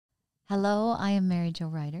Hello, I am Mary Jo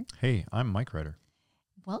Ryder. Hey, I'm Mike Ryder.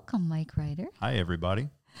 Welcome, Mike Ryder. Hi, everybody.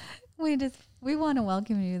 We want to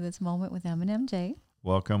welcome you to this moment with M&MJ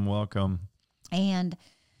Welcome, welcome. and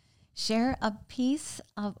share a piece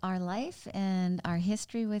of our life and our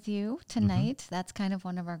history with you tonight. That's kind of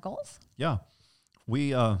one of our goals. Yeah, we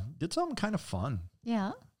did something kind of fun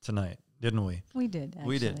Yeah, tonight, didn't we? we did. Actually.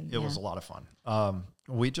 We did. It was a lot of fun.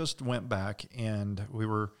 We just went back and we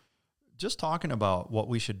were just talking about what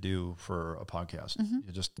we should do for a podcast.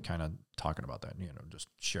 You're just kind of talking about that, just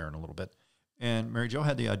sharing a little bit. And Mary Jo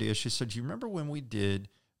had the idea. She said, "Do you remember when we did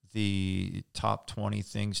the top 20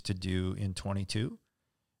 things to do in 22?"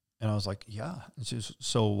 And I was like, yeah.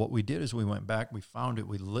 So what we did is we went back, we found it,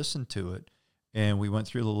 we listened to it, and we went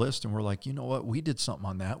through the list, and we're like, you know what? We did something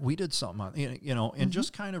on that. We did something on, and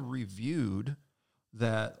just kind of reviewed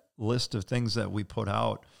that list of things that we put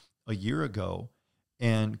out a year ago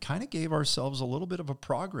and kind of gave ourselves a little bit of a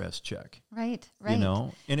progress check. Right.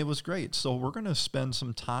 And it was great. So we're going to spend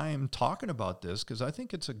some time talking about this because I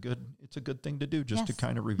think it's a good thing to do just to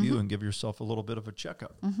kind of review and give yourself a little bit of a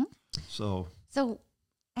checkup. So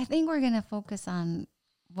I think we're going to focus on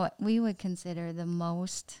what we would consider the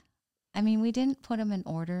most. I mean, we didn't put them in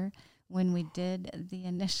order when we did the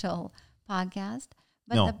initial podcast,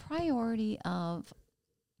 but the priority of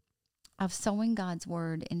sowing God's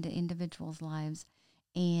word into individuals' lives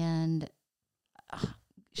and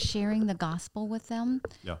sharing the gospel with them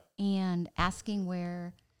and asking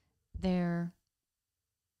where their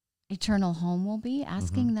eternal home will be,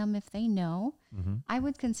 asking them if they know, I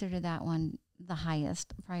would consider that one the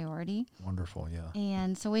highest priority. Wonderful, yeah.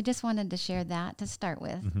 And so we just wanted to share that to start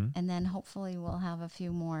with, and then hopefully we'll have a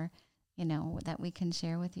few more, that we can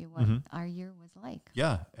share with you what our year was like.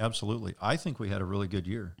 Yeah, absolutely. I think we had a really good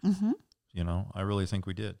year. I really think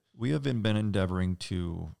we did. We have been endeavoring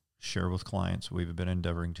to share with clients. We've been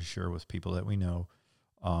endeavoring to share with people that we know.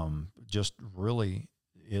 Just really,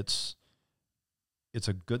 it's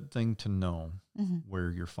a good thing to know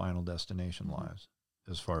where your final destination lies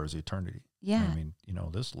as far as eternity. Yeah. I mean,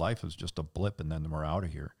 this life is just a blip and then we're out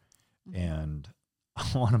of here. And I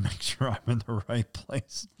want to make sure I'm in the right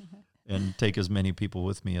place and take as many people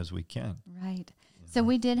with me as we can. Right. So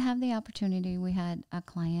we did have the opportunity. We had a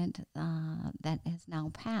client that has now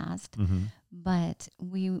passed, but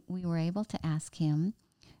we were able to ask him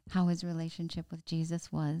how his relationship with Jesus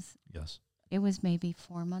was. Yes. It was maybe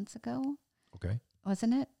 4 months ago. Okay.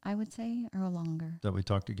 Wasn't it? I would say, or longer. That we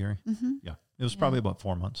talked to Gary? Yeah. It was probably about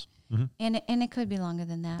 4 months. And it could be longer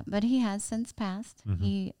than that, but he has since passed.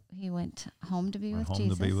 He went home to be with Jesus. Home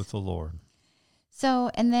to be with the Lord.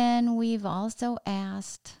 So, and then we've also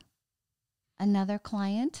asked another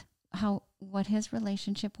client what his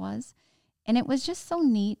relationship was. And it was just so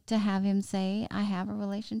neat to have him say, I have a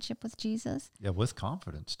relationship with Jesus. Yeah, with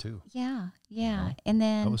confidence too. Yeah. And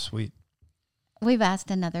then that was sweet. We've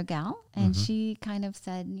asked another gal, and she kind of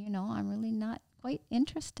said, I'm really not quite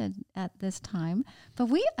interested at this time. But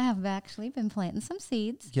we have actually been planting some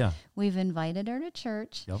seeds. Yeah. We've invited her to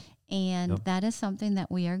church. Yep. And that is something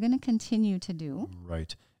that we are going to continue to do.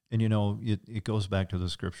 Right. And, it goes back to the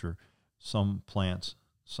scripture. Some plants,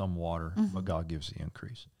 some water, but God gives the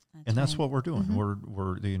increase. That's what we're doing.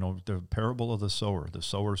 We're the parable of the sower. The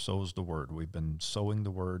sower sows the word. We've been sowing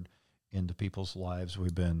the word into people's lives.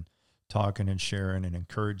 We've been talking and sharing and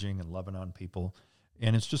encouraging and loving on people.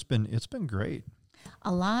 And it's been great.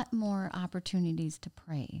 A lot more opportunities to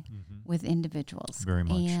pray with individuals. Very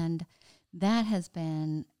much. And that has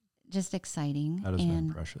been just exciting. That has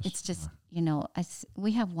been precious. It's just,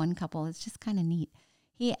 we have one couple. It's just kind of neat.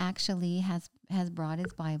 He actually has brought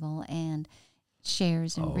his Bible and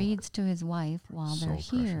shares and reads to his wife while they're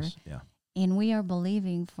here. Precious. Yeah. And we are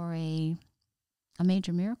believing for a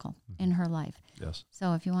major miracle in her life. Yes.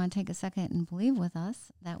 So if you want to take a second and believe with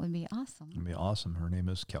us, that would be awesome. It would be awesome. Her name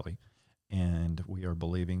is Kelly. And we are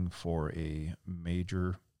believing for a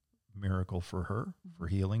major miracle for her, for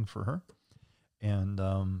healing for her. And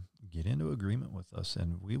get into agreement with us.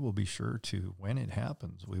 And we will be sure to, when it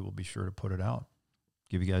happens, we will be sure to put it out.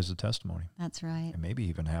 Give you guys the testimony. That's right. And maybe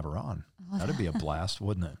even have her on. That'd be a blast,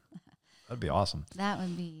 wouldn't it? That'd be awesome. That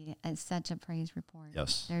would be such a praise report.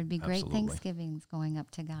 Yes. There'd be great Thanksgivings going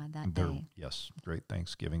up to God that day. Yes, great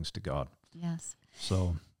Thanksgivings to God. Yes.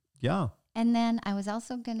 So, yeah. And then I was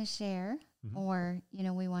also going to share,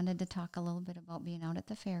 we wanted to talk a little bit about being out at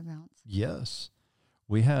the fairgrounds. Yes.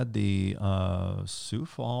 We had the Sioux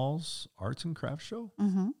Falls Arts and Crafts Show.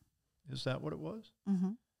 Is that what it was?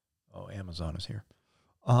 Oh, Amazon is here.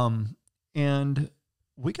 And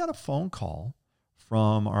we got a phone call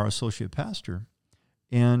from our associate pastor,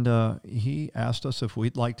 And he asked us if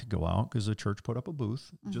we'd like to go out because the church put up a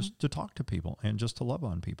booth just to talk to people and just to love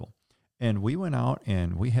on people. And we went out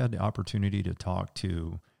and we had the opportunity to talk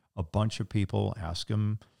to a bunch of people, ask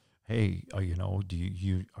them, hey, do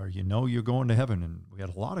you're going to heaven? And we had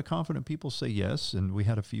a lot of confident people say yes. And we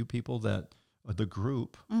had a few people that the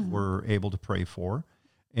group were able to pray for.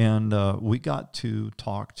 And we got to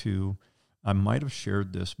talk to, I might have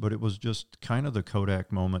shared this, but it was just kind of the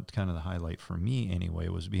Kodak moment, kind of the highlight for me anyway,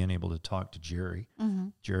 was being able to talk to Jerry.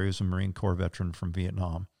 Jerry is a Marine Corps veteran from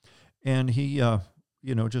Vietnam. And he,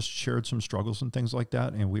 just shared some struggles and things like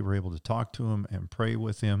that. And we were able to talk to him and pray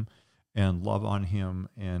with him and love on him.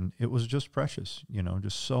 And it was just precious,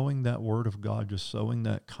 just sowing that word of God, just sowing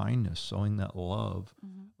that kindness, sowing that love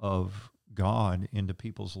of God into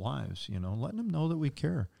people's lives, letting them know that we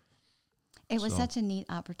care. It was such a neat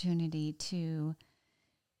opportunity to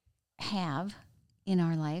have in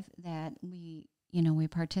our life that we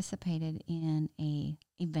participated in a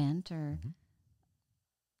event or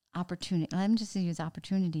opportunity. I'm just going to use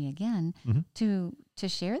opportunity again to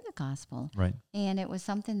share the gospel. Right. And it was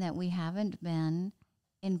something that we haven't been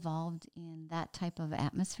involved in that type of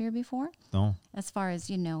atmosphere before. No. As far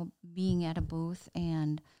as, being at a booth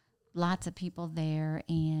and lots of people there.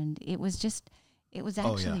 And it was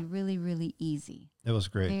actually really, really easy. It was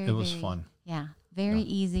great. It was fun. Yeah. Very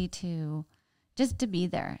easy to be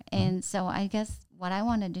there. And so I guess what I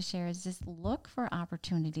wanted to share is just look for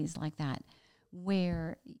opportunities like that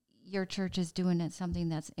where your church is doing something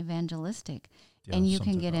that's evangelistic and you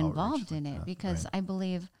can get involved in it because I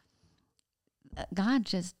believe God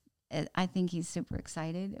I think he's super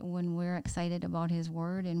excited when we're excited about his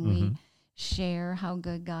word and we share how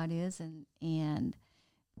good God is and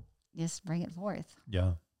just bring it forth.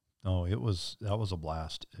 Yeah. No, that was a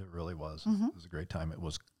blast. It really was. It was a great time. It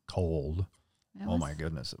was cold. My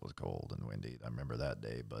goodness, it was cold and windy. I remember that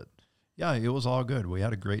day, but yeah, it was all good. We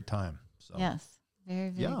had a great time. So yes, very,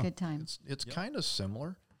 very good time. It's kind of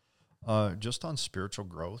similar, just on spiritual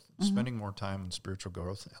growth, spending more time on spiritual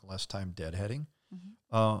growth and less time deadheading.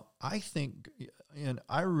 I think, and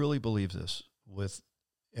I really believe this with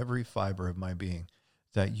every fiber of my being,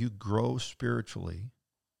 that you grow spiritually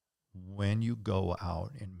when you go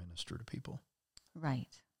out and minister to people.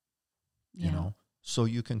 Right. Yeah. So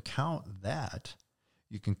you can count that.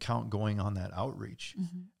 You can count going on that outreach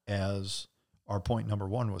as our point number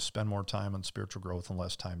one was spend more time on spiritual growth and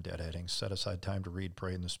less time deadheading. Set aside time to read,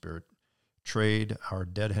 pray in the Spirit. Trade our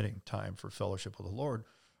deadheading time for fellowship with the Lord.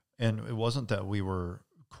 And it wasn't that we were,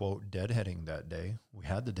 quote, deadheading that day. We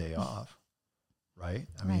had the day off, right?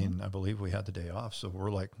 I mean, I believe we had the day off. So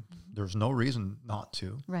we're like, there's no reason not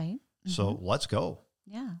to. Right. So let's go.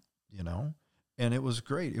 Yeah. And it was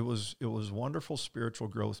great. It was wonderful spiritual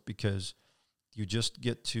growth because you just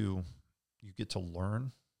get to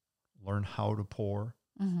learn how to pour.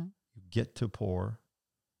 You get to pour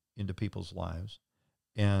into people's lives,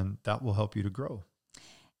 and that will help you to grow.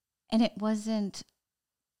 And it wasn't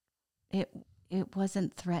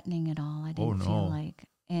threatening at all. I didn't feel like,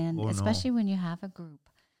 and especially when you have a group.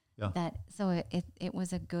 Yeah. It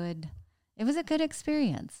was a good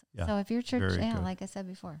experience. Yeah. So if your church, like I said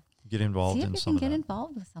before, get involved in some of that. Get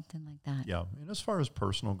involved with something like that. Yeah. And as far as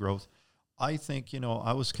personal growth, I think,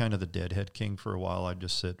 I was kind of the deadhead king for a while. I'd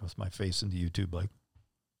just sit with my face into YouTube, like,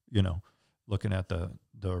 looking at the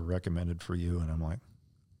recommended for you. And I'm like,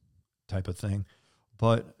 type of thing.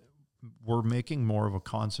 But we're making more of a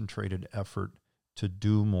concentrated effort to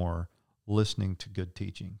do more listening to good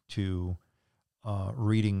teaching, to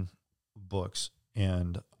reading books.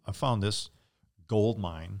 And I found this gold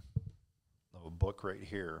mine, a book right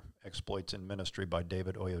here, Exploits in Ministry by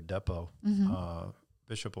David Oyedepo.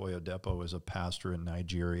 Bishop Oyedepo is a pastor in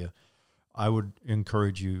Nigeria. I would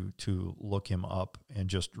encourage you to look him up and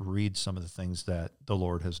just read some of the things that the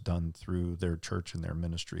Lord has done through their church and their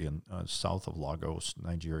ministry in south of Lagos,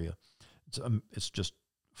 Nigeria. It's just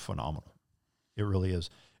phenomenal. It really is.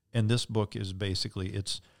 And this book is basically,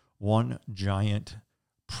 it's one giant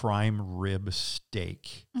prime rib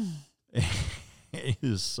steak. It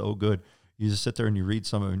is so good. You just sit there and you read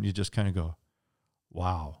some of it and you just kind of go,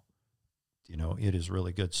 wow. It is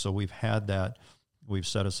really good. So we've had that. We've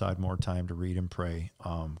set aside more time to read and pray.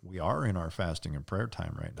 We are in our fasting and prayer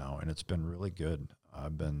time right now, and it's been really good.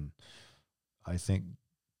 I've been, I think,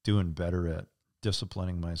 doing better at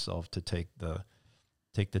disciplining myself to take the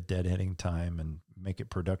deadheading time and make it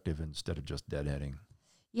productive instead of just deadheading.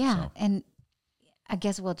 Yeah, and I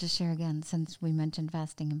guess we'll just share again, since we mentioned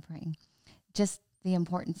fasting and praying, just the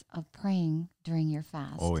importance of praying during your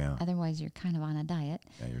fast. Oh, yeah. Otherwise, you're kind of on a diet.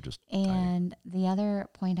 Yeah, you're just And the other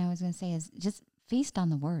point I was going to say is just feast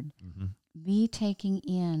on the word. be taking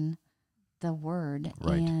in the word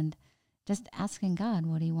Right. and just asking God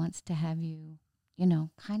what he wants to have you,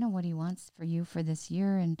 kind of what he wants for you for this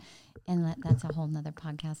year. And that's a whole nother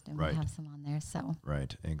podcast, and Right. we have some on there. So,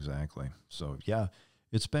 Right, exactly. So yeah,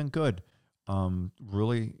 it's been good.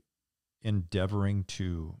 Really endeavoring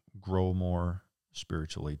to grow more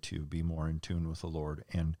spiritually, to be more in tune with the Lord.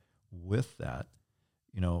 And with that,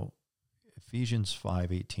 Ephesians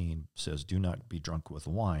 5:18 says, do not be drunk with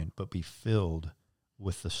wine, but be filled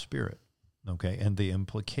with the Spirit. Okay. And the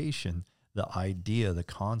implication, the idea, the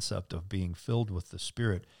concept of being filled with the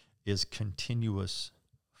Spirit is continuous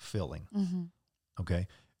filling. mm-hmm. Okay.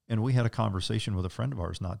 And we had a conversation with a friend of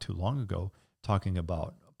ours not too long ago talking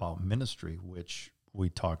about ministry, which we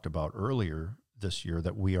talked about earlier this year,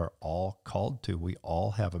 that we are all called to. We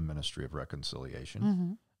all have a ministry of reconciliation.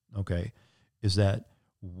 Mm-hmm. Okay. Is that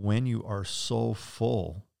when you are so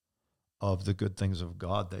full of the good things of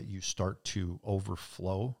God that you start to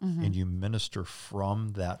overflow Mm-hmm. and you minister from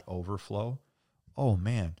that overflow, oh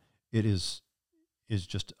man, it is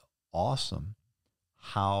just awesome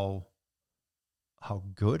how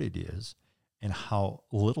good it is and how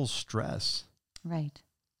little stress. Right.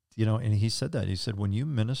 And he said that. He said, when you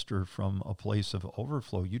minister from a place of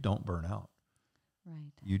overflow, you don't burn out.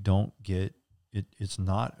 Right. You don't get it. It's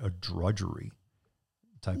not a drudgery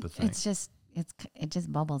type of thing. It's just, it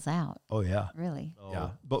just bubbles out. Oh, yeah. Really. Yeah.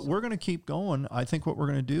 But we're going to keep going. I think what we're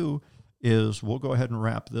going to do is we'll go ahead and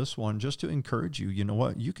wrap this one just to encourage you. You know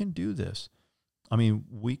what? You can do this. I mean,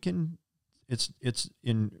 we can, it's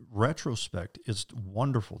in retrospect, it's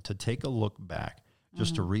wonderful to take a look back,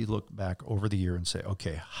 just to re-look back over the year and say,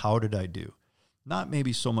 okay, how did I do? Not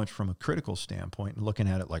maybe so much from a critical standpoint and looking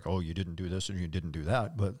at it like, oh, you didn't do this and you didn't do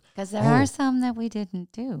that, but because there are some that we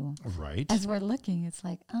didn't do. Right. As we're looking, it's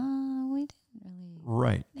like, we didn't really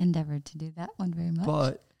Right. endeavor to do that one very much.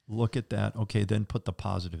 But look at that. Okay, then put the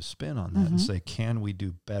positive spin on that and say, can we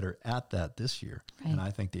do better at that this year? Right. And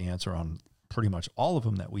I think the answer on pretty much all of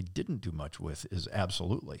them that we didn't do much with is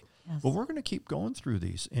absolutely. Yes. But we're going to keep going through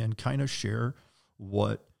these and kind of share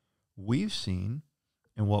what we've seen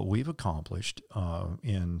and what we've accomplished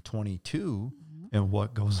in 22 and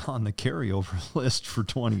what goes on the carryover list for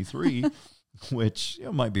 23, which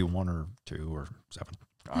might be 1 or 2 or 7.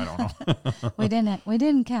 I don't know. we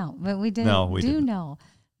didn't count, but we did. No, we didn't. Know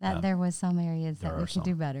that there was some areas that we could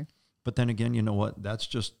do better. But then again, you know what? That's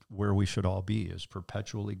just where we should all be, is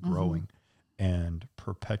perpetually growing and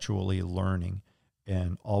perpetually learning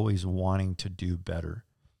and always wanting to do better.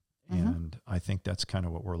 And I think that's kind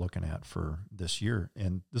of what we're looking at for this year.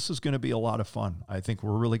 And this is going to be a lot of fun. I think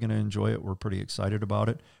we're really going to enjoy it. We're pretty excited about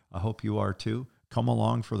it. I hope you are too. Come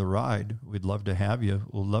along for the ride. We'd love to have you.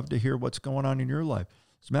 We'd love to hear what's going on in your life.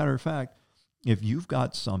 As a matter of fact, if you've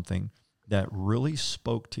got something that really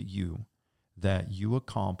spoke to you that you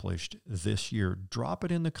accomplished this year, drop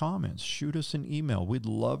it in the comments. Shoot us an email. We'd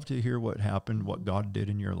love to hear what happened, what God did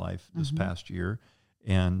in your life this past year.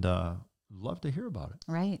 And love to hear about it.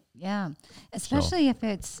 Right. Yeah. Especially if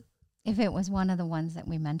it was one of the ones that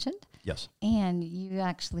we mentioned. Yes. And you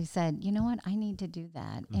actually said, you know what, I need to do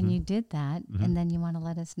that. And you did that. And then you want to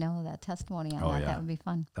let us know that testimony on that. Yeah. That would be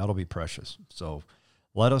fun. That'll be precious. So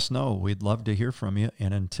let us know. We'd love to hear from you.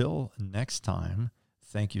 And until next time,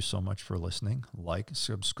 thank you so much for listening. Like,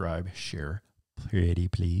 subscribe, share, pretty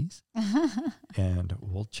please. And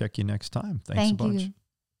we'll check you next time. Thanks a bunch. You.